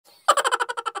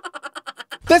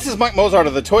This is Mike Mozart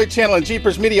of the Toy Channel and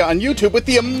JeepersMedia on YouTube with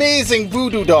the amazing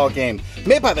Voodoo Doll game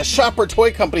made by the Schaper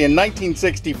toy company in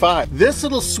 1965. This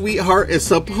little sweetheart is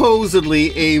supposedly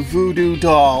a voodoo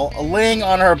doll laying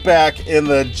on her back in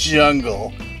the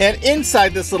jungle. And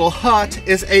inside this little hut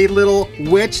is a little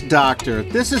witch doctor.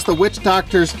 This is the witch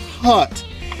doctor's hut.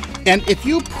 And if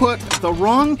you put the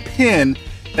wrong pin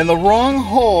in the wrong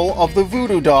hole of the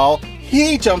voodoo doll,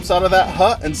 he jumps out of that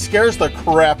hut and scares the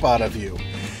crap out of you.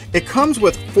 It comes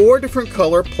with 4 different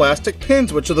color plastic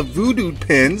pins, which are the voodoo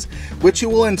pins, which you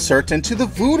will insert into the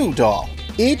voodoo doll.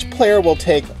 Each player will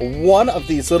take one of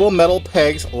these little metal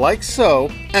pegs like so,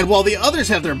 and while the others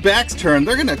have their backs turned,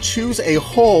 they're gonna choose a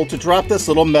hole to drop this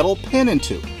little metal pin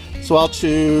into. So I'll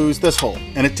choose this hole,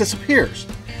 and it disappears.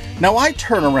 Now I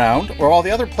turn around, or all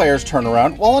the other players turn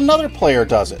around, while another player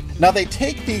does it. Now they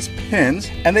take these pins,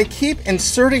 and they keep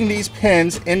inserting these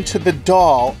pins into the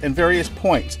doll in various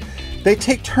points. They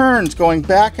take turns going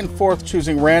back and forth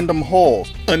choosing random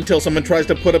holes until someone tries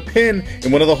to put a pin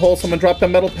in one of the holes someone dropped a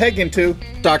metal peg into.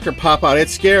 Doctor pop out,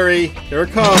 it's scary. Here it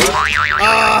comes.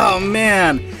 Oh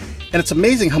man. And it's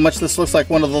amazing how much this looks like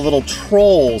one of the little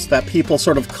trolls that people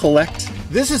sort of collect.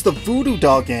 This is the Voodoo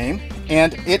Doll game,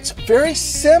 and it's very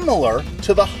similar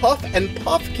to the Huff and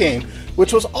Puff game,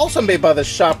 which was also made by the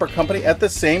Schaper company at the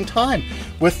same time,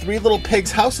 with 3 little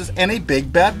pigs' houses and a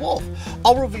big bad wolf.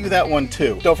 I'll review that one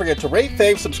too. Don't forget to rate,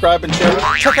 fave, subscribe, and share.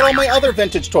 Check out all my other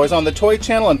vintage toys on the Toy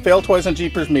Channel and Fail Toys on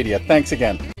JeepersMedia. Thanks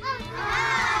again.